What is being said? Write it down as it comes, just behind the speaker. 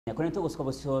Kone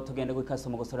tugusiko tugende gwikasa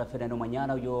omugosora Ferdinand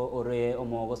Omanyala uyo ore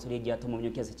omugosori gyatuma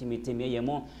myukiase chimitemi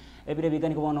yemo ebire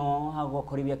bigani kubono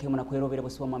agokora byake muna kwerobere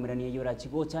buswa mamirani yora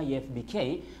chigocha ya FBK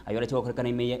ayora chigokorekana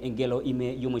ime engelo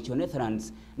ime y'umucyo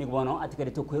Netherlands ni kubono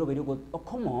atikari to kwerobere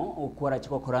okomo okwara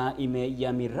chigokora ime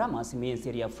ya Miramas ime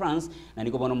ya France na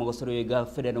ni kubono omugosori ga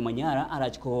Ferdinand Omanyala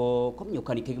arachiko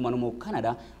komyukani kigimano mu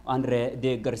Canada Andre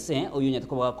de Garcin uyu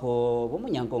nyatko ko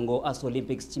bomunyankongo as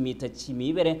Olympics chimita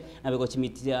chimibere nabego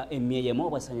chimita in the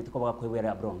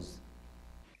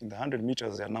 100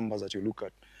 meters, there are numbers that you look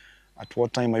at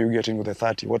what time are you getting to the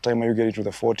 30, what time are you getting to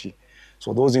the 40.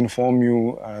 So those inform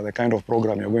you the kind of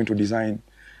program you're going to design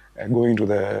going to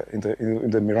the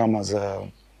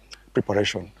Miramas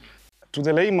preparation. To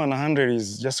the layman, 100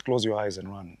 is just close your eyes and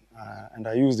run. And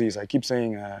I use this, I keep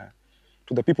saying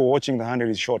to the people watching, the 100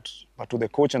 is short, but to the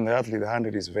coach and the athlete, the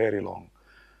 100 is very long.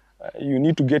 You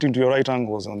need to get into your right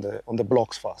angles on the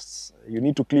blocks first. You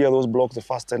need to clear those blocks the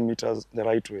first 10 meters the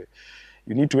right way.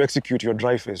 You need to execute your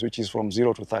drive phase, which is from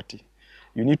 0 to 30.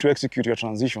 You need to execute your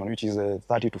transition, which is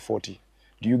 30 to 40.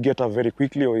 Do you get up very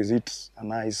quickly, or is it a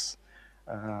nice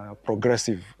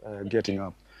progressive getting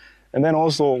up? And then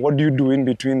also, what do you do in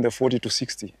between the 40 to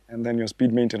 60? And then your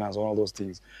speed maintenance, all those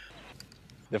things.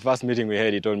 The first meeting we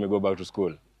had, he told me go back to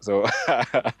school. So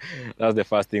that's the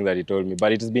first thing that he told me.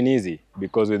 But it has been easy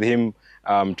because with him,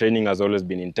 training has always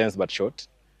been intense but short.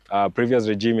 Previous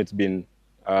regime, it's been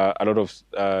a lot of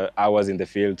hours in the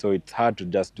field, so it's hard to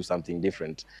just do something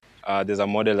different. There's a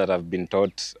model that I've been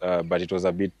taught, but I was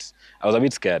a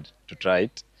bit scared to try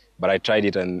it. But I tried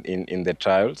it in the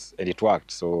trials, and it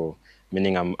worked. So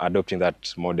meaning I'm adopting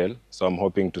that model. So I'm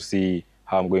hoping to see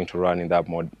how I'm going to run in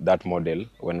that model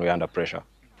when we're under pressure.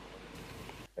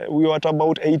 We were at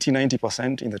about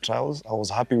 80–90% in the trials. I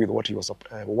was happy with what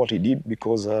he did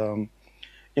because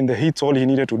in the heats, all he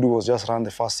needed to do was just run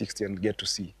the first 60 and get to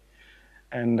C.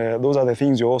 And those are the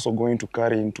things you're also going to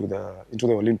carry into the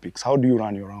Olympics. How do you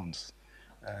run your rounds?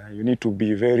 You need to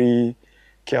be very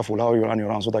careful how you run your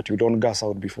rounds so that you don't gas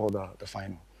out before the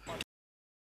final.